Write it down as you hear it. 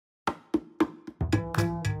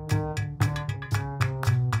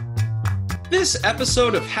This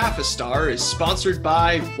episode of Half a Star is sponsored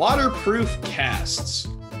by Waterproof Casts.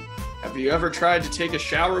 Have you ever tried to take a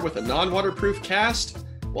shower with a non-waterproof cast?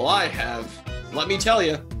 Well, I have. Let me tell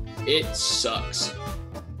you, it sucks.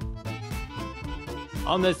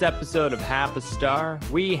 On this episode of Half a Star,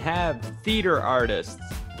 we have theater artists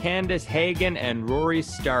Candace Hagen and Rory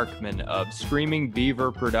Starkman of Screaming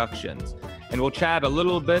Beaver Productions, and we'll chat a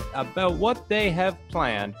little bit about what they have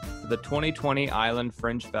planned for the 2020 Island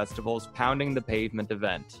Fringe Festival's Pounding the Pavement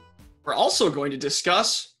event. We're also going to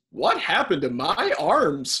discuss what happened to my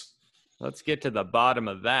arms. Let's get to the bottom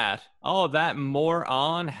of that. All of that and more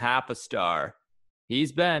on Half a Star.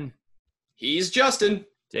 He's Ben. He's Justin.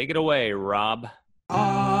 Take it away, Rob.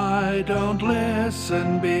 I don't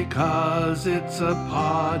listen because it's a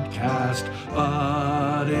podcast,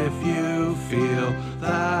 but if you feel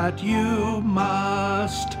that you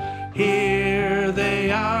must, here they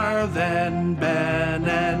are then, Ben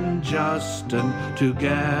and Justin.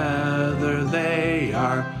 Together they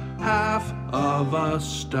are half of a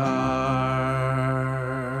star.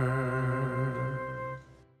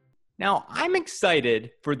 Now, I'm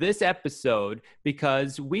excited for this episode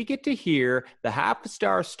because we get to hear the Half a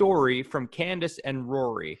Star story from Candace and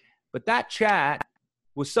Rory. But that chat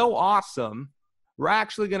was so awesome, we're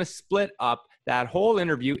actually going to split up that whole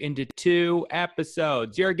interview into 2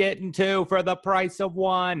 episodes. You're getting 2 for the price of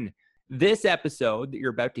 1. This episode that you're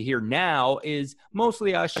about to hear now is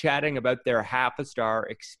mostly us chatting about their Half a Star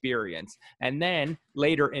experience. And then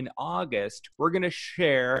later in August, we're going to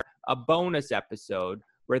share a bonus episode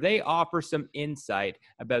where they offer some insight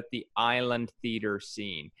about the island theater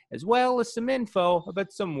scene, as well as some info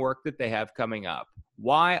about some work that they have coming up.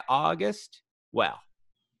 Why August? Well,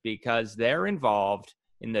 because they're involved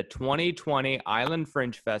in the 2020 Island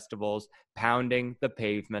Fringe Festival's Pounding the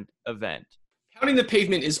Pavement event. Pounding the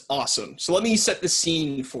Pavement is awesome, so let me set the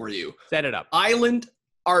scene for you. Set it up. Island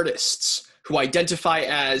artists who identify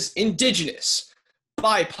as Indigenous,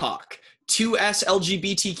 BIPOC, 2S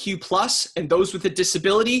LGBTQ+, and those with a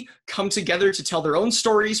disability come together to tell their own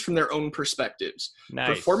stories from their own perspectives. Nice.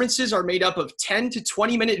 Performances are made up of 10 to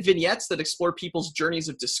 20-minute vignettes that explore people's journeys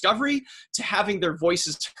of discovery to having their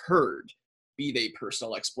voices heard, be they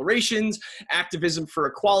personal explorations, activism for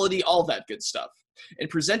equality, all that good stuff, and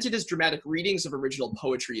presented as dramatic readings of original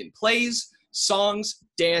poetry and plays, songs,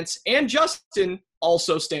 dance, and Justin,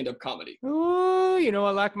 also stand-up comedy. Ooh, you know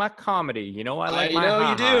I like my comedy. You know I like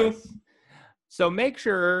my you do. So make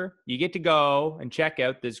sure you get to go and check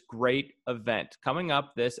out this great event coming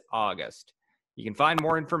up this August. You can find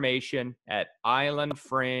more information at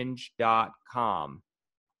islandfringe.com.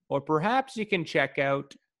 Or perhaps you can check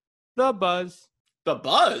out The Buzz. The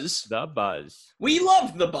Buzz? The Buzz. We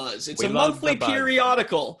love The Buzz. It's We a love monthly The Buzz.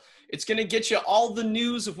 periodical. It's going to get you all the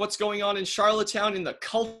news of what's going on in Charlottetown in the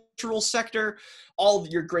cultural sector, all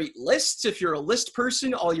your great lists if you're a list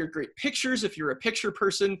person, all your great pictures if you're a picture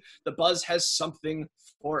person. The Buzz has something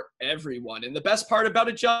for everyone. And the best part about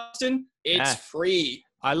it, Justin, it's free.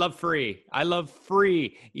 I love free. I love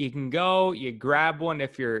free. You can go, you grab one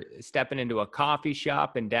if you're stepping into a coffee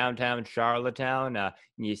shop in downtown Charlottetown. And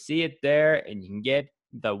you see it there, and you can get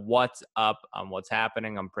the what's up on what's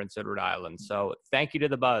happening on Prince Edward Island. So thank you to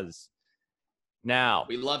The Buzz. Now,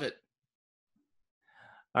 We love it.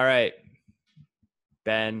 all right,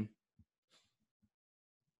 Ben,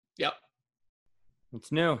 Yep.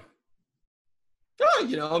 it's new.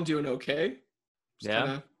 Oh, I'm doing okay. Just Yeah.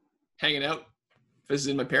 kinda hanging out,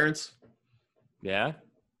 visiting my parents. Yeah?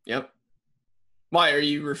 Yep. Why, are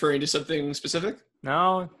you referring to something specific?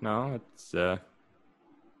 No, it's,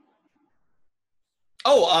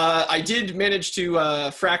 I did manage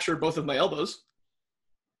to fracture both of my elbows.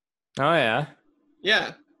 oh yeah.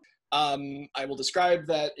 Yeah. I will describe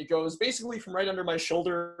that it goes basically from right under my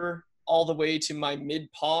shoulder all the way to my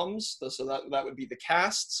mid-palms. So that would be the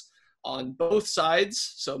casts on both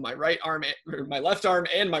sides. So my right arm, or my left arm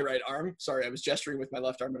and my right arm. Sorry, I was gesturing with my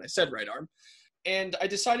left arm when I said right arm. And I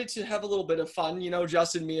decided to have a little bit of fun.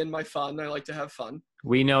 Justin, me and my fun. I like to have fun.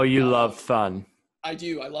 We know you love fun. I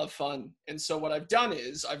do. I love fun. And so what I've done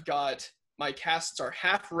is I've got my casts are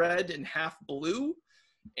half red and half blue.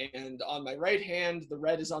 And on my right hand, the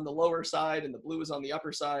red is on the lower side and the blue is on the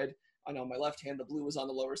upper side. And on my left hand, the blue is on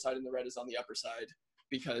the lower side and the red is on the upper side,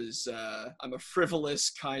 because I'm a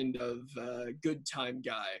frivolous kind of good time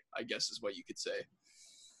guy, I guess is what you could say.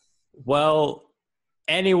 Well,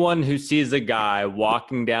 anyone who sees a guy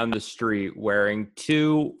walking down the street wearing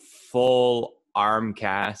 2 full arm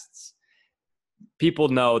casts, people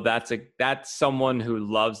know that's someone who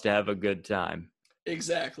loves to have a good time.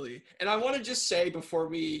 Exactly. And I want to just say before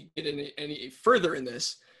we get any further in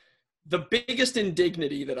this, The biggest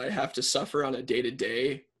indignity that I have to suffer on a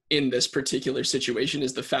day-to-day in this particular situation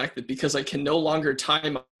is the fact that because I can no longer tie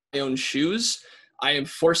my own shoes, I am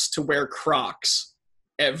forced to wear Crocs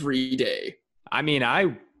every day. I mean,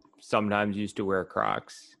 I sometimes used to wear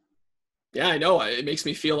Crocs. Yeah, I know. It makes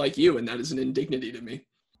me feel like you, and that is an indignity to me.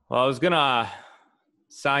 Well, I was going to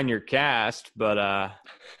sign your cast, but I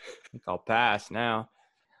think I'll pass now.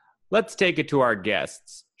 Let's take it to our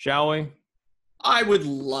guests, shall we? I would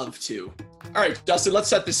love to. All right, Justin, let's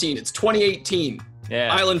set the scene. It's 2018.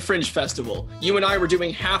 Yeah. Island Fringe Festival. You and I were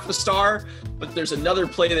doing Half a Star, but there's another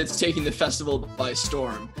play that's taking the festival by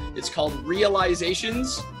storm. It's called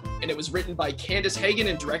Realizations, and it was written by Candace Hagen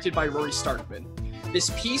and directed by Rory Starkman. This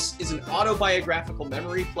piece is an autobiographical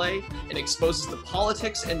memory play and exposes the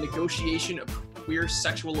politics and negotiation of queer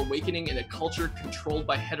sexual awakening in a culture controlled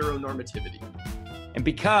by heteronormativity. And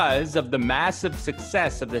because of the massive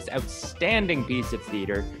success of this outstanding piece of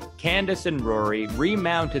theater, Candace and Rory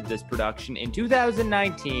remounted this production in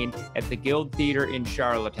 2019 at the Guild Theater in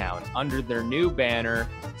Charlottetown under their new banner,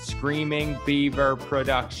 Screaming Beaver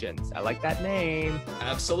Productions. I like that name.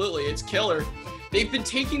 Absolutely, it's killer. They've been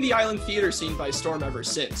taking the Island theater scene by storm ever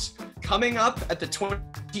since. Coming up at the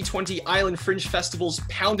 2020 Island Fringe Festival's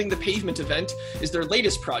Pounding the Pavement event is their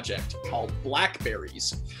latest project called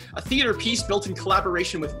Blackberries, a theater piece built in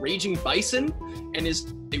collaboration with Raging Bison and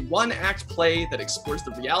is a one-act play that explores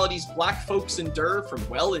the realities Black folks endure from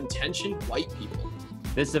well-intentioned white people.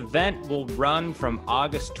 This event will run from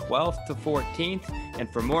August 12th to 14th,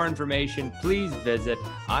 and for more information, please visit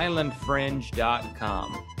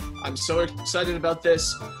islandfringe.com. I'm so excited about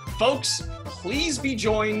this. Folks, please be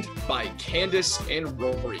joined by Candace and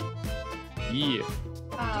Rory. Yeah.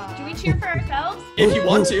 Do we cheer for ourselves? If you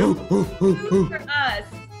want to. For us.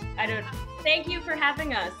 I don't know. Thank you for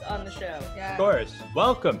having us on the show. Of course.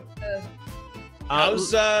 Welcome.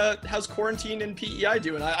 How's quarantine and PEI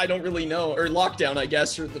doing? I don't really know. Or lockdown, I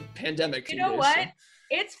guess, or the pandemic. You know what?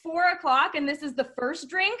 It's 4:00 and this is the first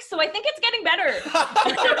drink, so I think it's getting better.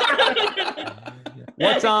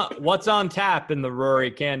 What's on tap in the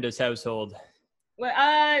Rory Candace household?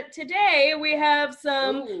 Well, today we have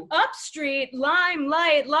some Upstreet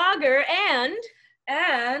Limelight Lager and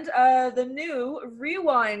the new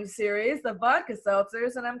Rewind series, the vodka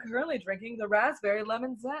seltzers, and I'm currently drinking the raspberry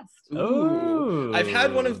lemon zest. Ooh. I've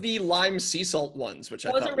had one of the lime sea salt ones, which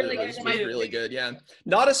I Those thought are really was good. really good. Yeah,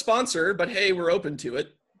 not a sponsor, but hey, we're open to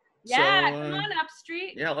it. yeah, So, come on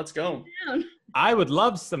Upstreet. Yeah, let's go. Down. I would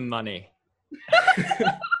love some money.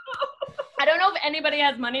 I don't know if anybody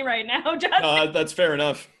has money right now, Justin. That's fair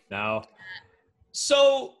enough. No.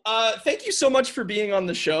 So, thank you so much for being on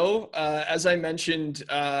the show. As I mentioned,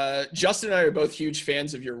 Justin and I are both huge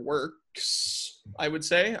fans of your works, I would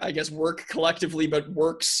say. I guess work collectively, but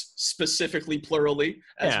works specifically plurally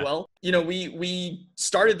as well. You know, we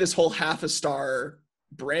started this whole Half a Star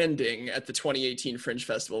branding at the 2018 Fringe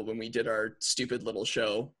Festival when we did our stupid little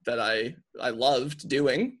show that I loved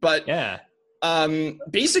doing. But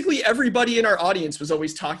basically everybody in our audience was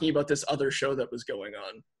always talking about this other show that was going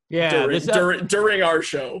on. Yeah, during our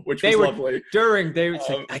show, which was lovely. They were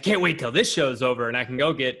saying, I can't wait till this show's over and I can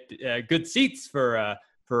go get good seats for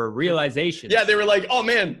Realizations. Yeah, they were like, oh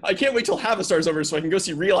man, I can't wait till Half a Star's over so I can go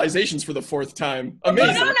see Realizations for the 4th time. Amazing.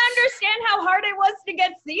 You don't understand how hard it was to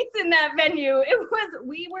get seats in that venue.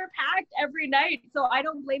 We were packed every night, so I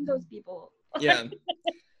don't blame those people. Yeah.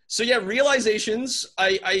 So yeah, Realizations.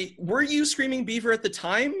 Were you Screaming Beaver at the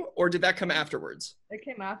time, or did that come afterwards? It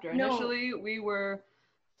came after. No. Initially, we were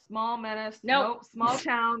Small Menace. Nope. Small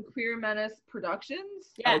Town Queer Menace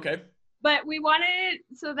Productions. Yeah. Okay. But we wanted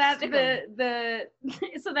so that so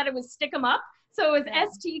that it was Stick 'em Up. So it was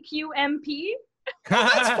STQMP.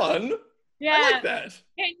 That's fun. Yeah. I like that.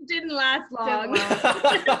 It didn't last long.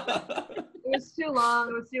 It was too long.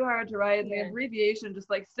 It was too hard to write. And the Yeah. abbreviation, just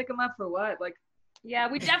like stick 'em up for what? Like,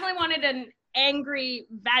 Yeah, we definitely wanted an angry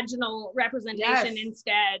vaginal representation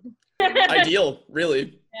instead. Ideal,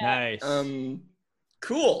 really. Yeah. Nice.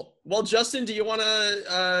 Cool. Well, Justin, do you want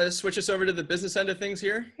to switch us over to the business end of things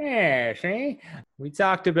here? Yeah, see? We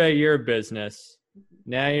talked about your business.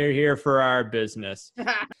 Now you're here for our business.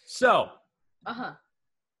 So,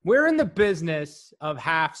 we're in the business of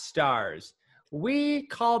half stars. We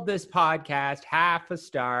called this podcast Half a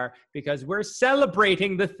Star because we're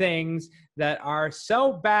celebrating the things that are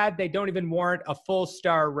so bad they don't even warrant a full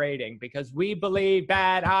star rating, because we believe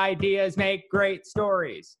bad ideas make great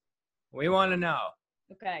stories. We want to know.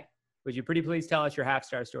 Okay. Would you pretty please tell us your half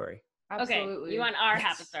star story? absolutely. Okay. You want our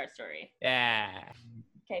half a star story? Yeah.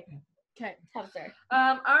 Okay. Half a star.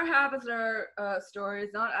 Our half a star story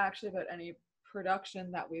is not actually about any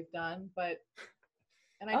production that we've done, but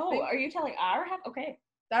And I Oh, think are you telling our half? Okay.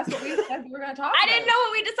 that's what we said we were going to talk I about. didn't know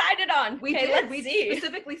what we decided on. We Okay, did. let's We see.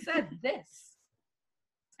 specifically said this.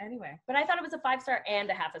 Anyway. But I thought it was a 5-star and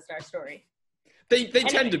a half-a-star story. They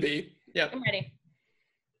tend to be. Yeah. I'm ready.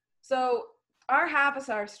 So our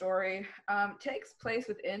half-a-star story takes place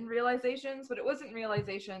within realizations, but it wasn't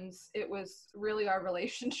realizations. It was really our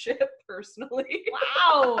relationship personally.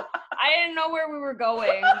 Wow. I didn't know where we were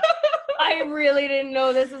going. I really didn't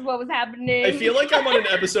know this is what was happening. I feel like I'm on an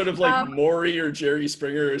episode of like Maury or Jerry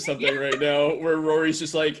Springer or something right now, where Rory's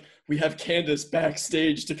just like, we have Candace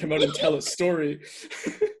backstage to come out and tell a story.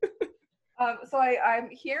 So I'm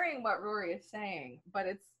hearing what Rory is saying, but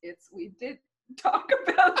it's we did talk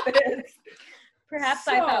about this. Perhaps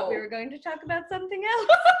I thought we were going to talk about something else.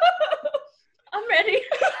 I'm ready.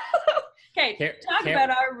 Okay, talk about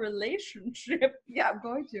our relationship. Yeah, I'm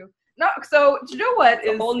going to. No, so do you know what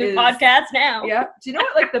It's a whole new podcast now. Yeah. Do you know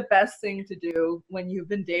what like the best thing to do when you've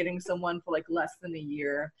been dating someone for like less than a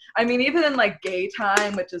year? I mean, even in like gay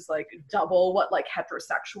time, which is like double what like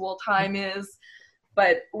heterosexual time is.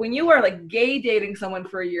 But when you are like gay dating someone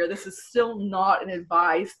for a year, this is still not an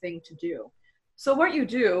advised thing to do. So what you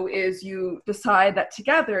do is you decide that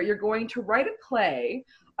together you're going to write a play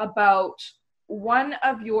about one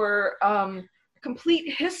of your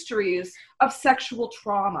complete histories of sexual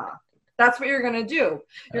trauma. That's what you're going to do.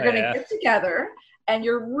 You're going to get together and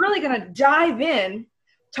you're really going to dive in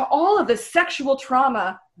to all of the sexual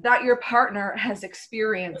trauma that your partner has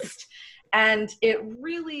experienced. And it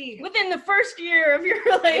really... Within the first year of your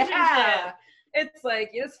relationship. Yeah. It's like,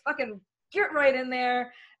 you just fucking get right in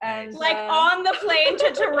there. And like on the plane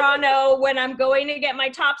to Toronto when I'm going to get my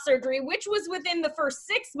top surgery, which was within the first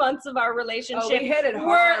 6 months of our relationship. Oh, we hit it hard.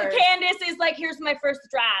 Where Candace is like, here's my first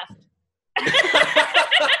draft.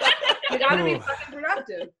 You gotta be fucking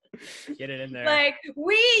productive. Get it in there. Like,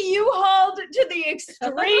 you hauled to the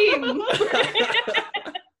extreme.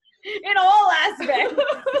 In all aspects.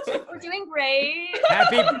 We're doing great.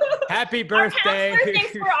 Happy birthday. Our house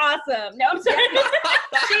birthdays were awesome. No, I'm sorry.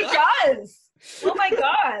 She does. Oh my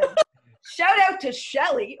God. Shout out to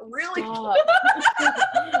Shelly. Really?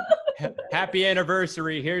 Happy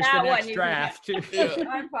anniversary. Here's That the one next you draft.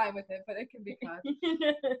 I'm fine with it, but it can be fun.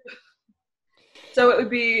 So it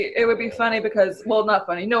would be funny because, well, not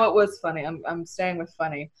funny. No, it was funny. I'm staying with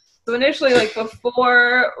funny. So initially, like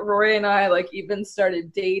before Rory and I like even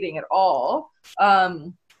started dating at all,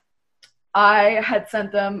 I had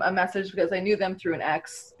sent them a message because I knew them through an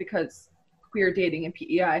ex because queer dating in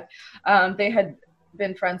PEI. They had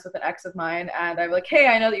been friends with an ex of mine, and I'm like, hey,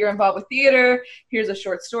 I know that you're involved with theater. Here's a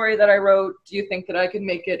short story that I wrote. Do you think that I could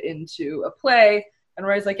make it into a play? And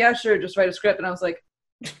Rory's like, yeah, sure, just write a script. And I was like,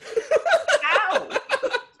 ow.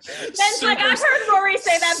 Ben's like, I've heard Rory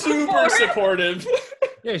say that before. Super supportive.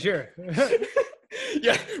 Yeah, sure.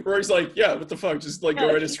 Yeah, Rory's like, yeah, what the fuck? Just like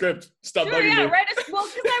go write a script. Stop Sure, bugging yeah, me. right. Well,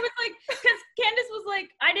 because I was like, because Candace was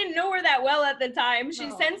like, I didn't know her that well at the time.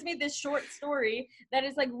 She sends me this short story that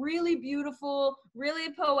is like really beautiful,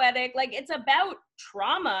 really poetic. Like it's about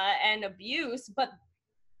trauma and abuse, but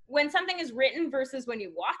when something is written versus when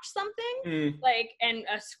you watch something, like, and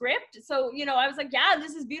a script. So, you know, I was like, yeah,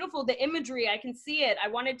 this is beautiful. The imagery, I can see it. I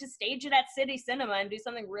wanted to stage it at City Cinema and do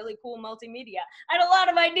something really cool multimedia. I had a lot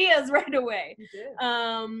of ideas right away. You did.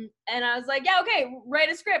 And I was like, yeah, okay,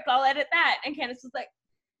 write a script. I'll edit that. And Candace was like,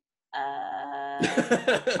 I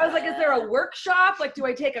was like, is there a workshop? Like, do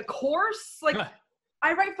I take a course? Like,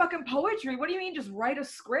 I write fucking poetry. What do you mean just write a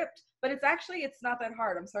script? But it's not that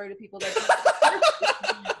hard. I'm sorry to people that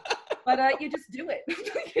but you just do it.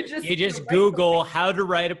 You just Google how to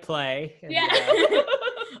write a play. And, yeah.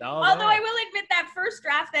 Although I will admit that first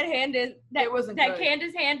draft that Candace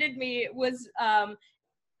handed me was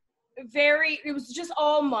it was just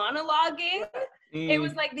all monologuing. It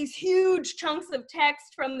was like these huge chunks of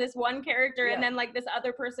text from this one character and then like this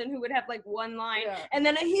other person who would have like one line and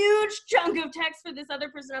then a huge chunk of text for this other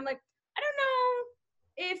person. I'm like, I don't know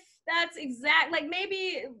if that's exact, like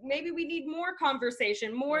maybe we need more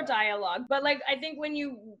conversation, more dialogue. But like, I think when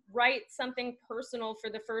you write something personal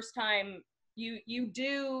for the first time, you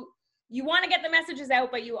want to get the messages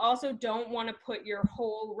out, but you also don't want to put your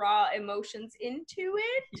whole raw emotions into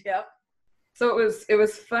it. Yep. So it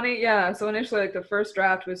was funny. Yeah. So initially, like the first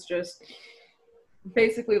draft was just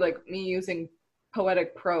basically like me using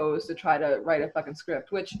poetic prose to try to write a fucking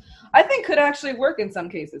script, which I think could actually work in some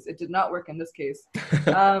cases. It did not work in this case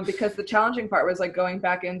because the challenging part was like going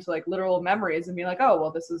back into like literal memories and being like, oh,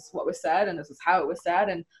 well, this is what was said and this is how it was said.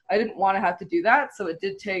 And I didn't want to have to do that. So it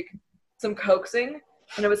did take some coaxing.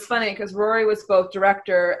 And it was funny because Rory was both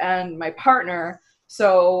director and my partner.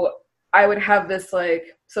 So I would have this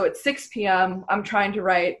like, so it's 6 p.m. I'm trying to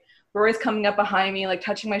write. Rory's coming up behind me, like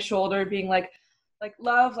touching my shoulder, being like,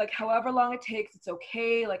 love, like however long it takes, it's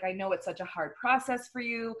okay. Like, I know it's such a hard process for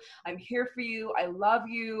you. I'm here for you. I love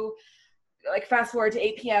you. Like, fast forward to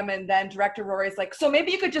 8 p.m. and then director Rory's like, so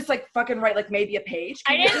maybe you could just like fucking write like maybe a page.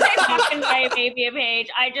 I didn't say fucking write maybe a page.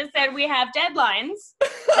 I just said we have deadlines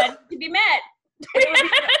that to be met.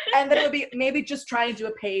 And then it would be maybe just try and do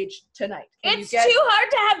a page tonight. It's too hard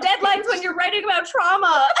to have deadlines when you're writing about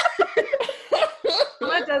trauma.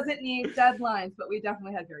 Trauma doesn't need deadlines, but we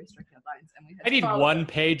definitely had very strict deadlines. And we had I need one them.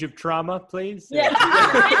 page of trauma, please. Yeah.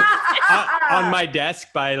 On my desk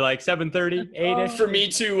by like 7:30, 8ish. For me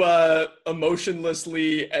to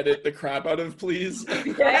emotionlessly edit the crap out of, please.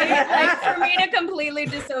 Right? Like, for me to completely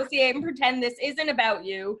dissociate and pretend this isn't about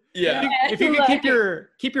you. Yeah. If you could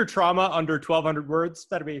keep your trauma under 1,200 words,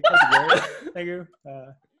 that'd be great. Thank you.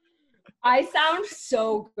 I sound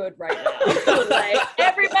so good right now. Like,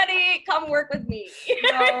 everybody come work with me.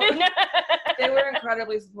 No, they were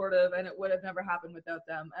incredibly supportive, and it would have never happened without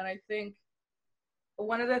them. And I think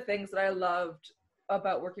one of the things that I loved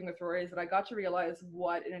about working with Rory is that I got to realize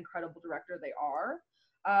what an incredible director they are.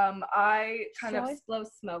 I kind of always blow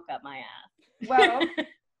smoke up my ass. Well,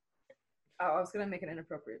 I was gonna make an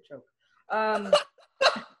inappropriate joke.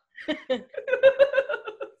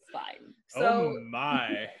 Fine. So oh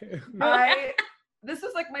my. This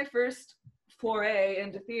was like my first foray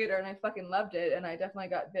into theater, and I fucking loved it, and I definitely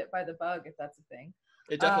got bit by the bug, if that's a thing.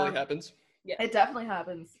 It definitely happens. Yeah. It definitely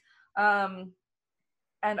happens.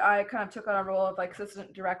 And I kind of took on a role of like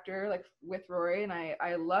assistant director, like with Rory, and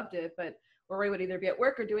I loved it, but Rory would either be at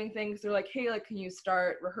work or doing things. They're like, hey, like, can you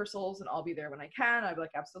start rehearsals and I'll be there when I can? I'd be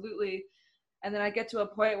like, absolutely. And then I get to a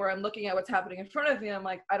point where I'm looking at what's happening in front of me. And I'm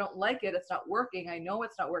like, I don't like it. It's not working. I know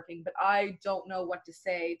it's not working, but I don't know what to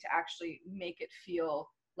say to actually make it feel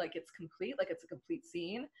like it's complete, like it's a complete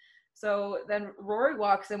scene. So then Rory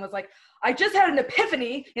walks in, was like, I just had an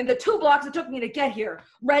epiphany in the 2 blocks it took me to get here.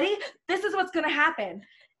 Ready? This is what's going to happen.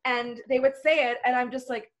 And they would say it, and I'm just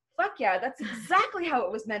like, fuck yeah, that's exactly how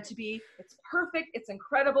it was meant to be. It's perfect. It's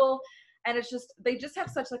incredible. And it's just, they just have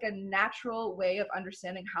such like a natural way of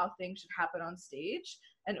understanding how things should happen on stage.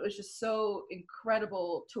 And it was just so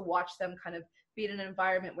incredible to watch them kind of be in an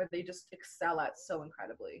environment where they just excel at so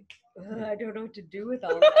incredibly. I don't know what to do with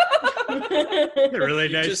all that. It's a really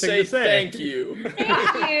nice Just thing say to say. thank you.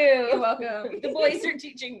 Thank you. You're welcome. The boys are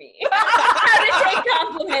teaching me how to take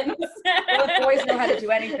compliments. Well, if boys know how to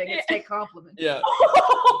do anything, it's take compliments. Yeah.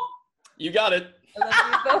 You got it. I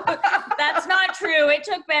love you both. That's not true. It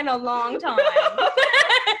took Ben a long time.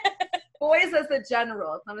 Boys as the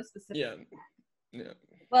general, it's not a specific. Yeah. Yeah.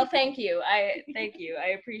 Well, thank you. I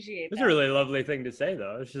appreciate It's that. a really lovely thing to say,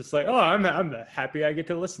 though. It's just like, oh, I'm happy I get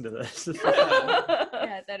to listen to this.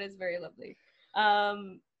 Yeah, that is very lovely.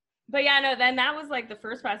 But yeah, no, then that was like the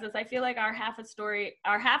first process. I feel like our half a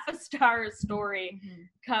star story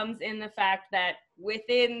comes in the fact that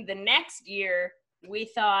within the next year, we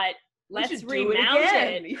thought, let's remount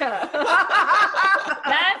it. Yeah.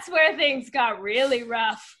 That's where things got really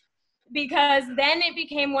rough. Because then it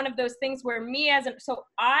became one of those things where so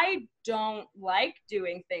I don't like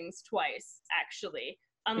doing things twice, actually,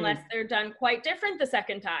 unless they're done quite different the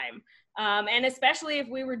second time. And especially if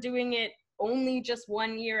we were doing it only just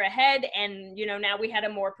 1 year ahead, and, you know, now we had a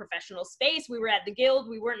more professional space. We were at the Guild.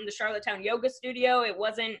 We weren't in the Charlottetown Yoga Studio. It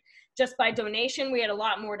wasn't just by donation. We had a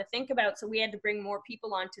lot more to think about, so we had to bring more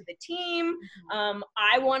people onto the team.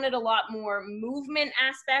 I wanted a lot more movement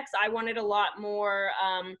aspects. I wanted a lot more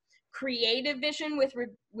creative vision with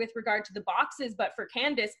regard to the boxes, but for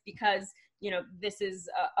Candace, because, you know, this is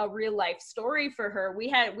a real life story for her, we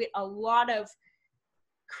had a lot of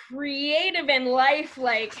creative and life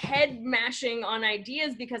like head mashing on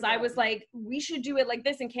ideas, because I was like, we should do it like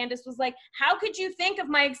this, and Candace was like, how could you think of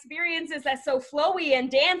my experiences as so flowy and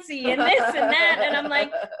dancey and this and that? And I'm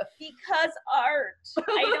like, because art,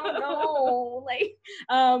 I don't know, like,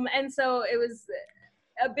 and so it was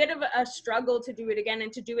a bit of a struggle to do it again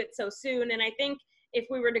and to do it so soon. And I think if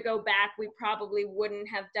we were to go back, we probably wouldn't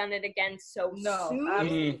have done it again so soon.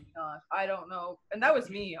 Absolutely not. I don't know. And that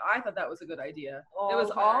was me. I thought that was a good idea. It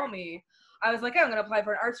was all me. I was like, I'm going to apply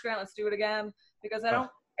for an arts grant. Let's do it again. Because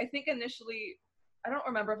I think initially, I don't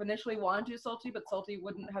remember if initially wanted to do Salty, but Salty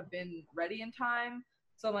wouldn't have been ready in time.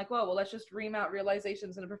 So I'm like, well, let's just remount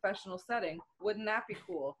Realizations in a professional setting. Wouldn't that be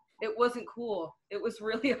cool? It wasn't cool. It was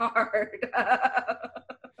really hard.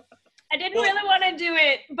 I didn't really want to do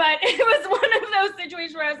it, but it was one of those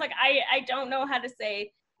situations where I was like, I don't know how to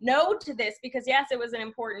say no to this, because yes, it was an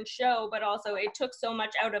important show, but also it took so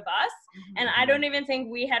much out of us. And I don't even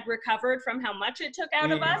think we had recovered from how much it took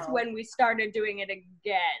out of us when we started doing it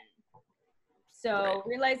again. So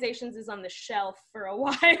Realizations is on the shelf for a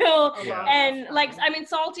while. And like, I mean,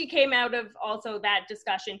 Salty came out of also that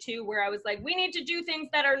discussion too, where I was like, we need to do things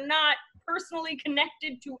that are not personally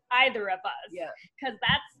connected to either of us. Because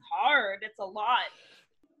that's hard. It's a lot.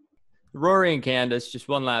 Rory and Candace, just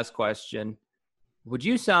one last question. Would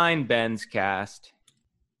you sign Ben's cast?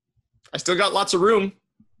 I still got lots of room.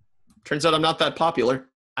 Turns out I'm not that popular.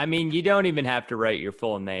 I mean, you don't even have to write your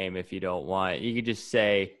full name if you don't want. You could just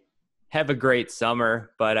say, have a great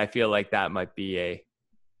summer, but I feel like that might be a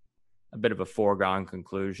bit of a foregone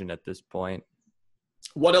conclusion at this point.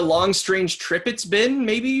 What a long, strange trip it's been,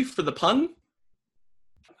 maybe, for the pun?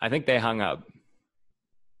 I think they hung up.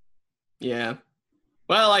 Yeah.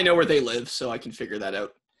 Well, I know where they live, so I can figure that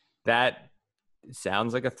out. That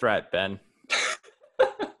sounds like a threat, Ben.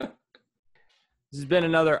 This has been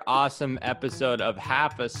another awesome episode of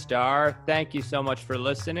Half a Star. Thank you so much for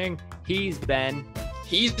listening. He's Ben.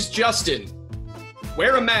 He's Justin.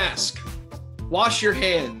 Wear a mask. Wash your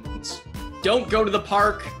hands. Don't go to the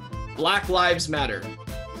park. Black Lives Matter.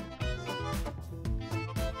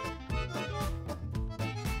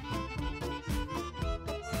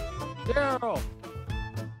 Daryl.